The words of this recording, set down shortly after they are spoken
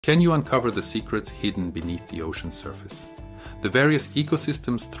Can you uncover the secrets hidden beneath the ocean's surface? The various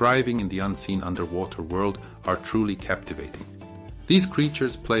ecosystems thriving in the unseen underwater world are truly captivating. These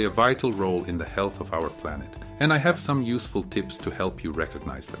creatures play a vital role in the health of our planet, and I have some useful tips to help you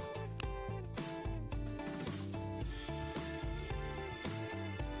recognize them.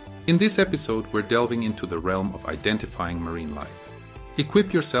 In this episode, we're delving into the realm of identifying marine life.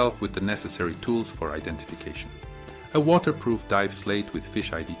 Equip yourself with the necessary tools for identification. A waterproof dive slate with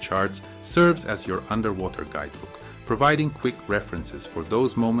fish ID charts serves as your underwater guidebook, providing quick references for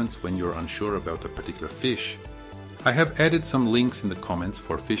those moments when you're unsure about a particular fish. I have added some links in the comments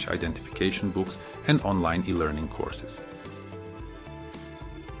for fish identification books and online e-learning courses.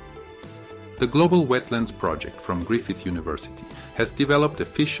 The Global Wetlands Project from Griffith University has developed a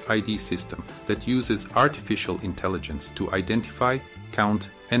fish ID system that uses artificial intelligence to identify, count,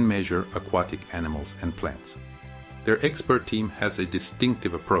 and measure aquatic animals and plants. Their expert team has a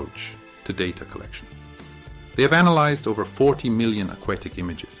distinctive approach to data collection. They have analyzed over 40 million aquatic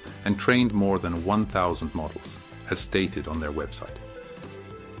images and trained more than 1,000 models, as stated on their website.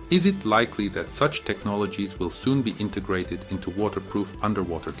 Is it likely that such technologies will soon be integrated into waterproof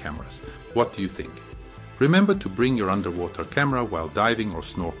underwater cameras? What do you think? Remember to bring your underwater camera while diving or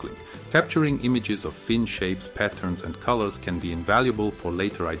snorkeling. Capturing images of fin shapes, patterns, and colors can be invaluable for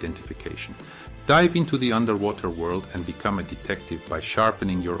later identification. Dive into the underwater world and become a detective by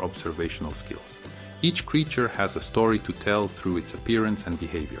sharpening your observational skills. Each creature has a story to tell through its appearance and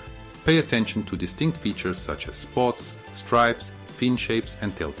behavior. Pay attention to distinct features such as spots, stripes, fin shapes,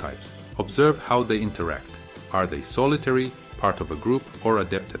 and tail types. Observe how they interact. Are they solitary, part of a group, or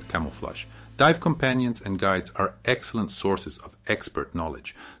adept at camouflage? Dive companions and guides are excellent sources of expert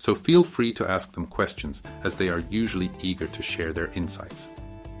knowledge, so feel free to ask them questions, as they are usually eager to share their insights.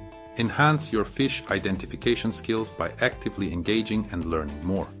 Enhance your fish identification skills by actively engaging and learning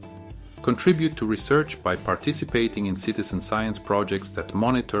more. Contribute to research by participating in citizen science projects that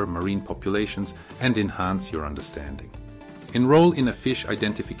monitor marine populations and enhance your understanding. Enroll in a fish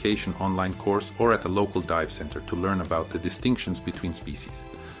identification online course or at a local dive center to learn about the distinctions between species.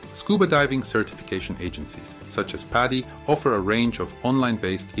 Scuba diving certification agencies, such as PADI, offer a range of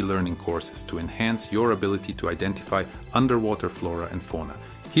online-based e-learning courses to enhance your ability to identify underwater flora and fauna.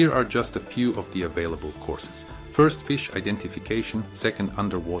 Here are just a few of the available courses. First, fish identification, second,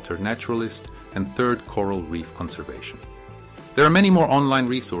 underwater naturalist, and third, coral reef conservation. There are many more online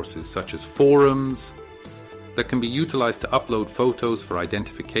resources, such as forums, that can be utilized to upload photos for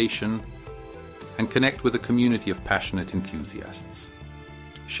identification and connect with a community of passionate enthusiasts.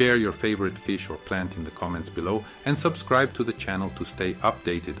 Share your favorite fish or plant in the comments below and subscribe to the channel to stay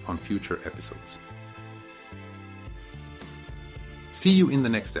updated on future episodes. See you in the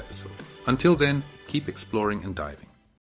next episode. Until then, keep exploring and diving.